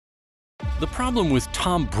The problem with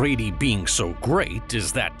Tom Brady being so great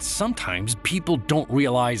is that sometimes people don't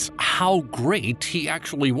realize how great he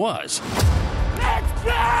actually was. Let's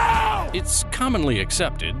go! It's commonly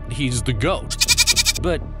accepted he's the GOAT.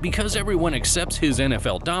 But because everyone accepts his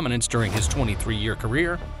NFL dominance during his 23-year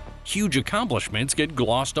career, huge accomplishments get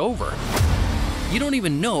glossed over. You don't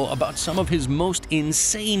even know about some of his most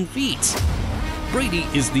insane feats. Brady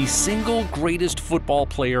is the single greatest football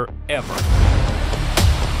player ever.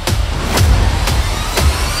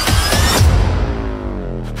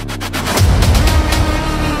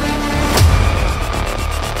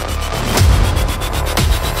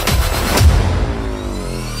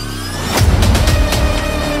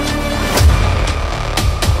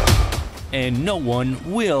 And no one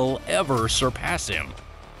will ever surpass him.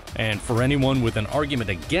 And for anyone with an argument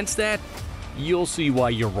against that, you'll see why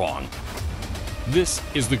you're wrong. This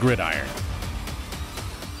is the Gridiron.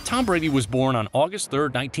 Tom Brady was born on August 3,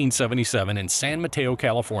 1977 in San Mateo,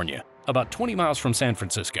 California, about 20 miles from San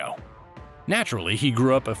Francisco. Naturally, he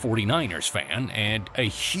grew up a 49ers fan and a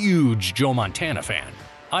huge Joe Montana fan,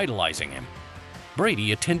 idolizing him.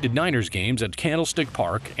 Brady attended Niners games at Candlestick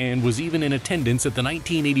Park and was even in attendance at the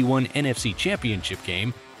 1981 NFC Championship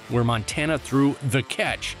game where Montana threw the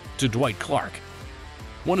catch to Dwight Clark.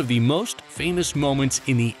 One of the most famous moments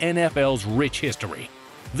in the NFL's rich history.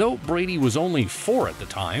 Though Brady was only 4 at the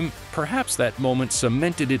time, perhaps that moment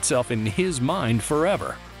cemented itself in his mind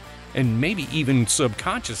forever, and maybe even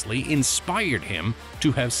subconsciously inspired him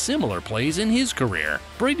to have similar plays in his career.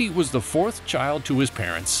 Brady was the 4th child to his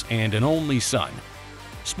parents and an only son.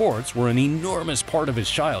 Sports were an enormous part of his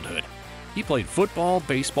childhood. He played football,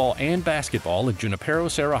 baseball, and basketball at Junipero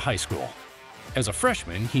Serra High School. As a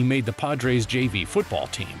freshman, he made the Padres JV football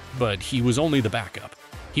team, but he was only the backup.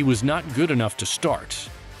 He was not good enough to start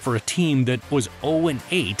for a team that was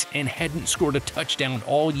 0-8 and hadn't scored a touchdown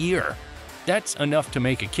all year. That's enough to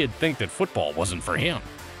make a kid think that football wasn't for him.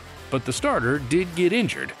 But the starter did get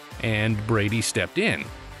injured, and Brady stepped in.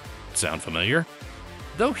 Sound familiar?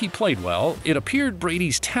 Though he played well, it appeared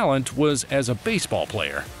Brady's talent was as a baseball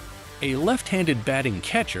player. A left-handed batting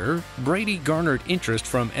catcher, Brady garnered interest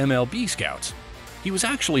from MLB scouts. He was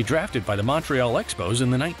actually drafted by the Montreal Expos in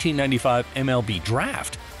the 1995 MLB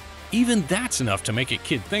draft. Even that's enough to make a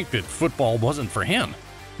kid think that football wasn't for him.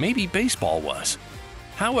 Maybe baseball was.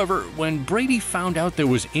 However, when Brady found out there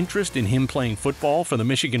was interest in him playing football for the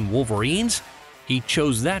Michigan Wolverines, he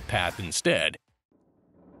chose that path instead.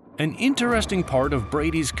 An interesting part of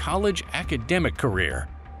Brady's college academic career.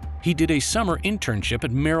 He did a summer internship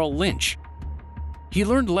at Merrill Lynch. He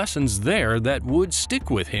learned lessons there that would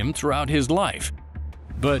stick with him throughout his life.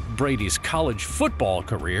 But Brady's college football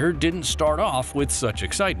career didn't start off with such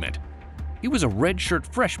excitement. He was a redshirt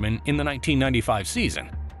freshman in the 1995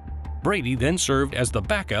 season. Brady then served as the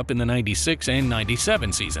backup in the 96 and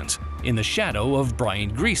 97 seasons, in the shadow of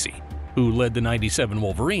Brian Griese, who led the 97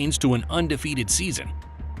 Wolverines to an undefeated season.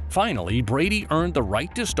 Finally, Brady earned the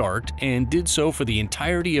right to start and did so for the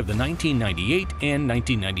entirety of the 1998 and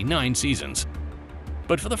 1999 seasons.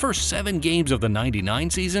 But for the first 7 games of the 99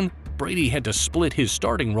 season, Brady had to split his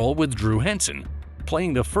starting role with Drew Henson,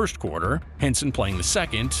 playing the first quarter, Henson playing the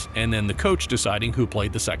second, and then the coach deciding who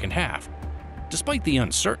played the second half. Despite the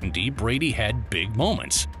uncertainty, Brady had big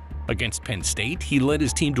moments. Against Penn State, he led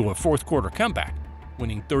his team to a fourth-quarter comeback,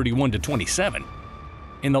 winning 31-27.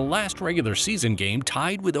 In the last regular season game,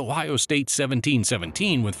 tied with Ohio State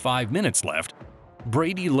 17-17 with 5 minutes left,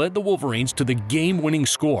 Brady led the Wolverines to the game-winning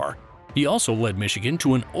score. He also led Michigan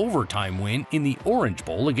to an overtime win in the Orange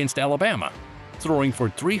Bowl against Alabama, throwing for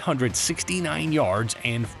 369 yards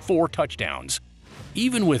and 4 touchdowns.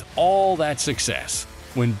 Even with all that success,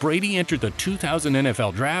 when Brady entered the 2000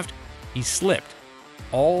 NFL Draft, he slipped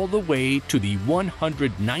all the way to the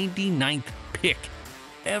 199th pick.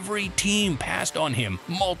 Every team passed on him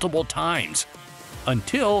multiple times,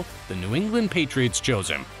 until the New England Patriots chose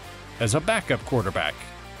him as a backup quarterback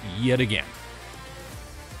yet again.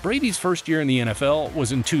 Brady's first year in the NFL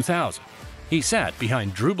was in 2000. He sat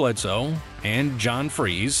behind Drew Bledsoe and John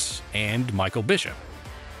Freese and Michael Bishop.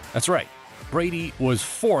 That's right, Brady was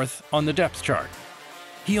 4th on the depth chart.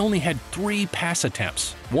 He only had 3 pass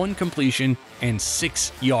attempts, 1 completion, and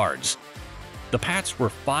 6 yards. The Pats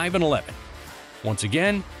were 5-11. Once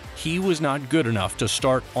again, he was not good enough to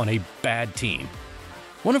start on a bad team.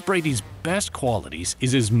 One of Brady's best qualities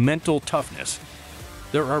is his mental toughness.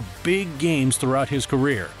 There are big games throughout his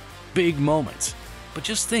career, big moments. But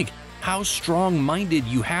just think how strong-minded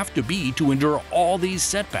you have to be to endure all these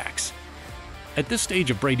setbacks. At this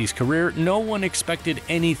stage of Brady's career, no one expected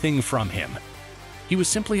anything from him. He was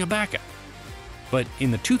simply a backup. But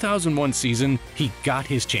in the 2001 season, he got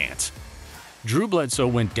his chance. Drew Bledsoe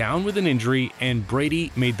went down with an injury, and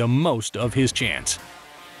Brady made the most of his chance.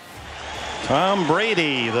 Tom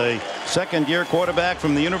Brady, the second-year quarterback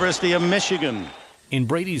from the University of Michigan. In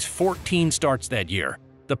Brady's 14 starts that year,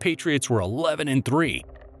 the Patriots were 11-3,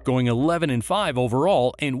 going 11-5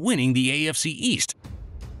 overall and winning the AFC East.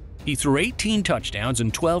 He threw 18 touchdowns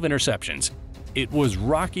and 12 interceptions. It was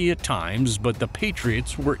rocky at times, but the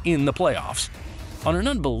Patriots were in the playoffs. On an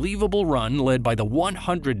unbelievable run led by the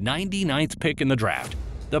 199th pick in the draft,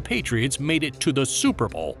 the Patriots made it to the Super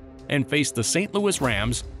Bowl and faced the St. Louis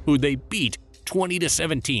Rams, who they beat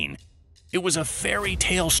 20-17. It was a fairy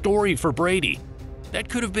tale story for Brady. That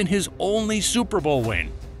could have been his only Super Bowl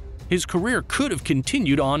win. His career could have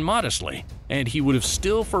continued on modestly, and he would have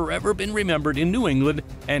still forever been remembered in New England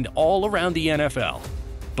and all around the NFL.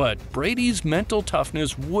 But Brady's mental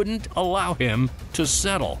toughness wouldn't allow him to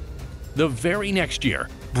settle. The very next year,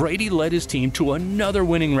 Brady led his team to another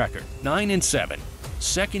winning record, 9-7,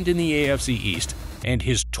 second in the AFC East, and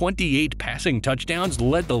his 28 passing touchdowns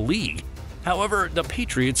led the league. However, the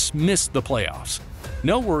Patriots missed the playoffs.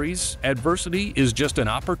 No worries, adversity is just an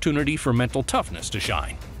opportunity for mental toughness to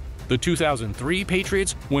shine. The 2003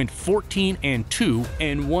 Patriots went 14-2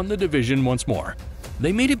 and won the division once more.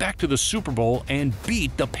 They made it back to the Super Bowl and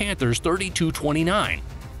beat the Panthers 32-29.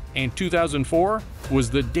 And 2004 was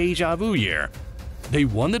the deja vu year. They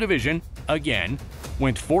won the division again,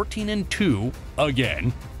 went 14-2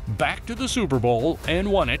 again, back to the Super Bowl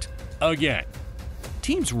and won it again.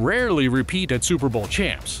 Teams rarely repeat at Super Bowl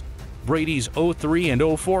champs. Brady's 03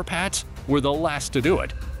 and 04 Pats were the last to do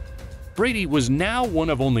it. Brady was now one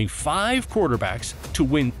of only 5 quarterbacks to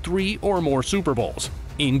win 3 or more Super Bowls,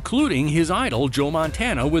 including his idol Joe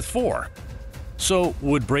Montana with 4. So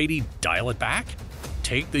would Brady dial it back?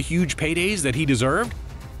 Take the huge paydays that he deserved?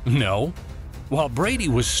 No. While Brady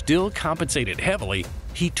was still compensated heavily,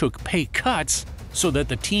 he took pay cuts so that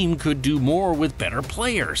the team could do more with better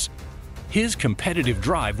players. His competitive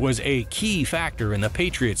drive was a key factor in the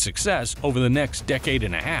Patriots' success over the next decade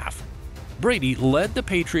and a half. Brady led the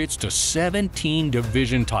Patriots to 17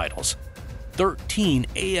 division titles, 13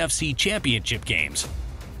 AFC championship games,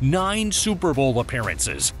 9 Super Bowl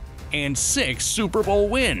appearances, and 6 Super Bowl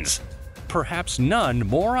wins. Perhaps none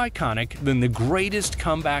more iconic than the greatest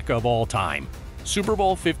comeback of all time, Super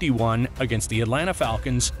Bowl 51 against the Atlanta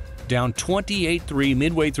Falcons, down 28-3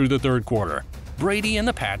 midway through the third quarter. Brady and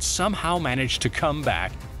the Pats somehow managed to come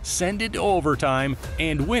back, send it to overtime,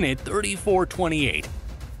 and win it 34-28.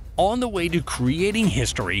 On the way to creating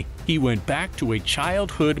history, he went back to a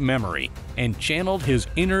childhood memory and channeled his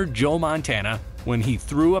inner Joe Montana when he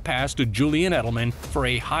threw a pass to Julian Edelman for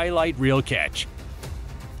a highlight reel catch.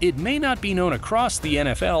 It may not be known across the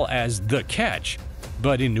NFL as the catch,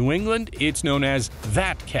 but in New England it's known as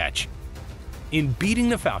that catch. In beating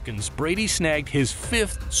the Falcons, Brady snagged his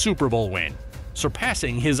 5th Super Bowl win,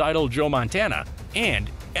 surpassing his idol Joe Montana and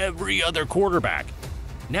every other quarterback,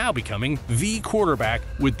 now becoming the quarterback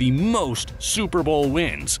with the most Super Bowl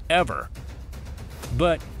wins ever.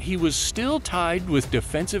 But he was still tied with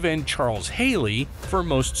defensive end Charles Haley for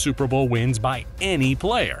most Super Bowl wins by any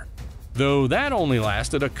player, though that only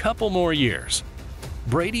lasted a couple more years.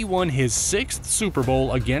 Brady won his 6th Super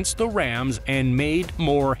Bowl against the Rams and made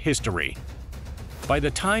more history. By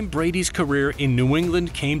the time Brady's career in New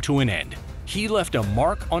England came to an end, he left a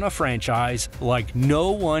mark on a franchise like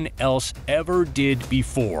no one else ever did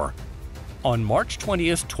before. On March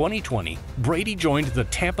 20th, 2020, Brady joined the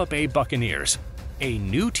Tampa Bay Buccaneers, a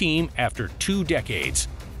new team after 2 decades.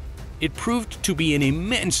 It proved to be an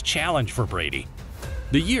immense challenge for Brady.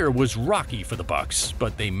 The year was rocky for the Bucs,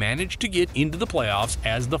 but they managed to get into the playoffs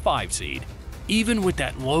as the 5 seed. Even with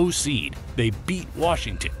that low seed, they beat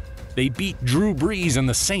Washington. They beat Drew Brees and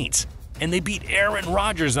the Saints, and they beat Aaron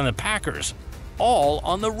Rodgers and the Packers, all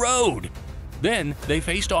on the road. Then they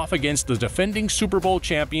faced off against the defending Super Bowl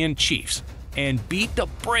champion Chiefs and beat the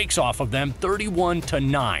brakes off of them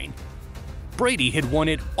 31-9. Brady had won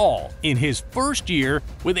it all in his first year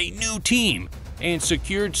with a new team and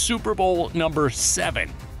secured Super Bowl number 7,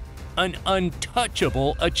 an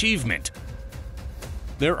untouchable achievement.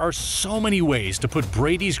 There are so many ways to put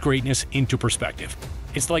Brady's greatness into perspective.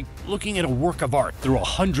 It's like looking at a work of art through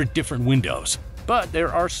 100 different windows, but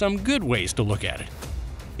there are some good ways to look at it.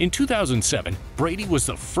 In 2007, Brady was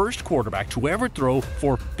the first quarterback to ever throw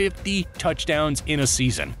for 50 touchdowns in a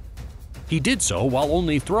season. He did so while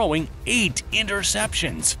only throwing 8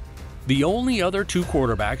 interceptions. The only other 2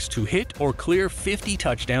 quarterbacks to hit or clear 50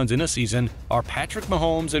 touchdowns in a season are Patrick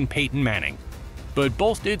Mahomes and Peyton Manning, but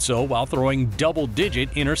both did so while throwing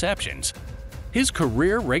double-digit interceptions. His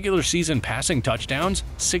career regular season passing touchdowns,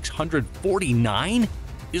 649,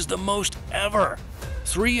 is the most ever.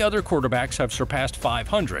 3 other quarterbacks have surpassed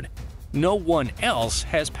 500. No one else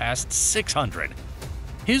has passed 600.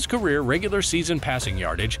 His career regular season passing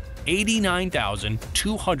yardage,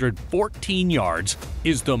 89,214 yards,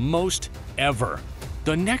 is the most ever.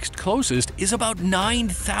 The next closest is about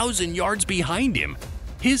 9,000 yards behind him.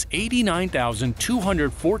 His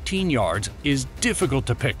 89,214 yards is difficult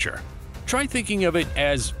to picture. Try thinking of it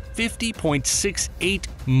as 50.68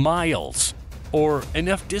 miles, or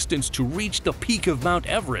enough distance to reach the peak of Mount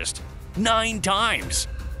Everest 9 times.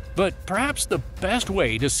 But perhaps the best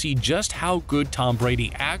way to see just how good Tom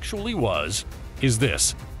Brady actually was is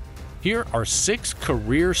this. Here are 6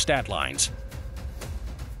 career stat lines.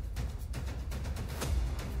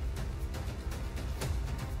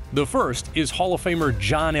 The first is Hall of Famer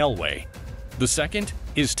John Elway. The second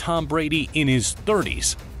is Tom Brady in his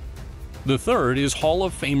 30s. The third is Hall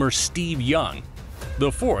of Famer Steve Young.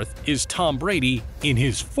 The fourth is Tom Brady in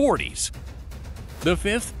his 40s. The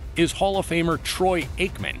fifth is Hall of Famer Troy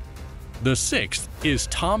Aikman. The sixth is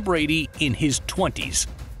Tom Brady in his 20s.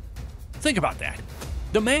 Think about that.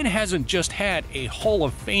 The man hasn't just had a Hall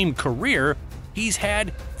of Fame career, he's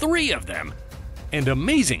had 3 of them. And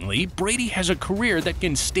amazingly, Brady has a career that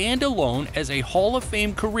can stand alone as a Hall of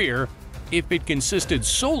Fame career if it consisted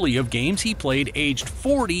solely of games he played aged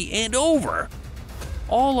 40 and over.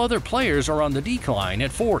 All other players are on the decline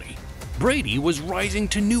at 40. Brady was rising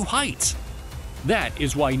to new heights. That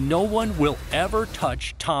is why no one will ever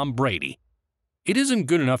touch Tom Brady. It isn't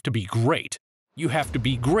good enough to be great. You have to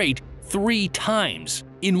be great 3 times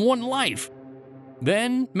in one life.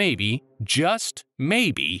 Then maybe, just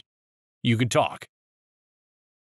maybe, you could talk.